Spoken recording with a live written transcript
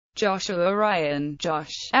Joshua Ryan.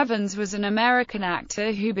 Josh Evans was an American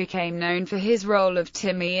actor who became known for his role of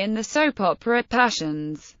Timmy in the soap opera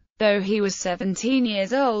Passions. Though he was 17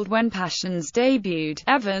 years old when Passions debuted,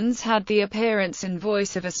 Evans had the appearance and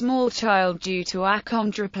voice of a small child due to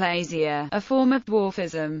achondroplasia, a form of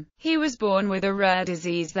dwarfism. He was born with a rare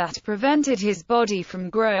disease that prevented his body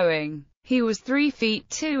from growing. He was 3 feet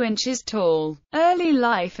 2 inches tall. Early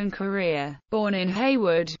life and career. Born in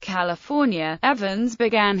Hayward, California, Evans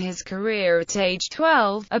began his career at age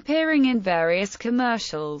 12, appearing in various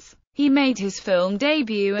commercials. He made his film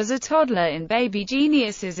debut as a toddler in Baby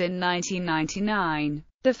Geniuses in 1999.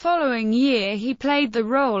 The following year he played the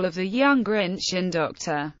role of the young Grinch in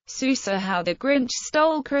Dr. Seuss' How the Grinch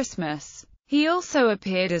Stole Christmas. He also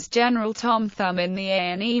appeared as General Tom Thumb in the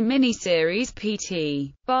A&E miniseries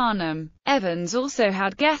P.T. Barnum. Evans also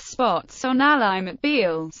had guest spots on Ally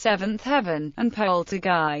McBeal, Seventh Heaven, and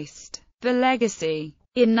Poltergeist: The Legacy.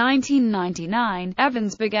 In 1999,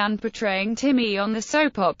 Evans began portraying Timmy on the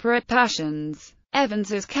soap opera Passions.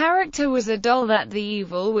 Evans's character was a doll that the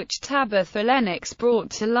evil witch Tabitha Lennox brought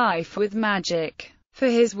to life with magic. For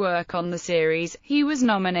his work on the series, he was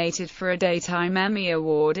nominated for a Daytime Emmy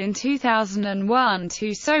Award in 2001,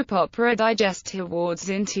 2 Soap Opera Digest Awards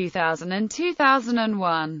in 2000 and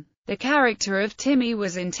 2001. The character of Timmy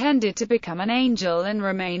was intended to become an angel and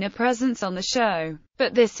remain a presence on the show,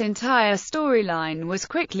 but this entire storyline was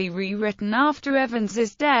quickly rewritten after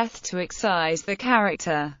Evans's death to excise the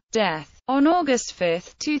character. Death. On August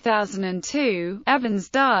 5, 2002, Evans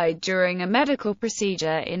died during a medical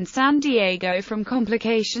procedure in San Diego from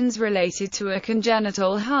complications related to a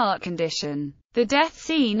congenital heart condition. The death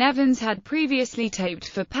scene Evans had previously taped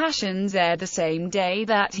for Passions aired the same day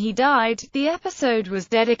that he died. The episode was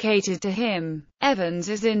dedicated to him. Evans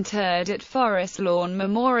is interred at Forest Lawn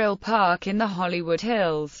Memorial Park in the Hollywood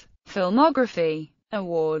Hills. Filmography.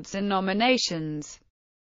 Awards and nominations.